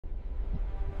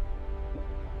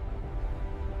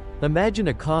Imagine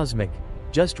a cosmic,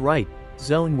 just right,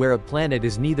 zone where a planet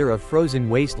is neither a frozen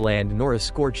wasteland nor a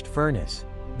scorched furnace.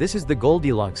 This is the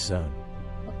Goldilocks Zone,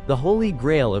 the holy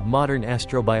grail of modern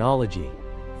astrobiology.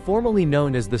 Formerly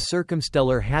known as the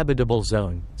Circumstellar Habitable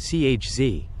Zone,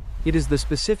 CHZ. It is the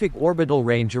specific orbital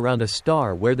range around a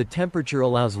star where the temperature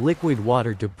allows liquid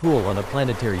water to pool on a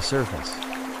planetary surface.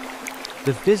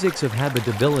 The physics of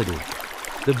habitability.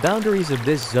 The boundaries of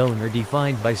this zone are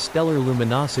defined by stellar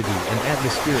luminosity and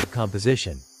atmospheric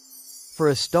composition. For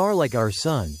a star like our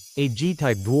Sun, a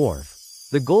G-type dwarf,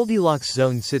 the Goldilocks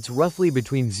zone sits roughly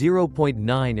between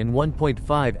 0.9 and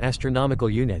 1.5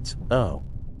 astronomical units, O.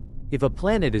 If a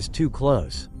planet is too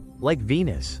close, like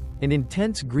Venus, an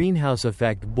intense greenhouse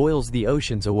effect boils the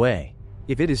oceans away.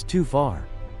 If it is too far,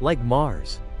 like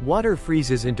Mars, water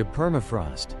freezes into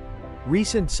permafrost.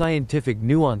 Recent scientific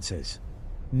nuances.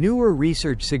 Newer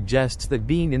research suggests that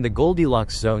being in the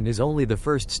Goldilocks zone is only the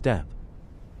first step.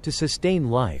 To sustain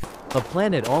life, a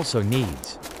planet also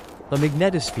needs a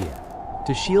magnetosphere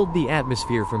to shield the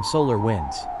atmosphere from solar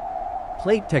winds,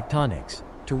 plate tectonics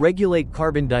to regulate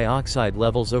carbon dioxide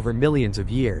levels over millions of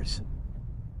years,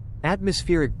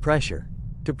 atmospheric pressure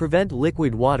to prevent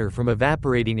liquid water from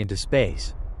evaporating into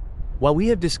space. While we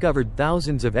have discovered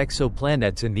thousands of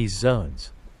exoplanets in these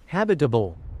zones,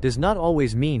 habitable does not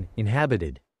always mean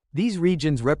inhabited. These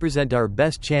regions represent our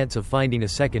best chance of finding a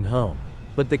second home.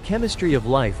 But the chemistry of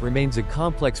life remains a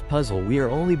complex puzzle we are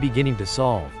only beginning to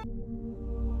solve.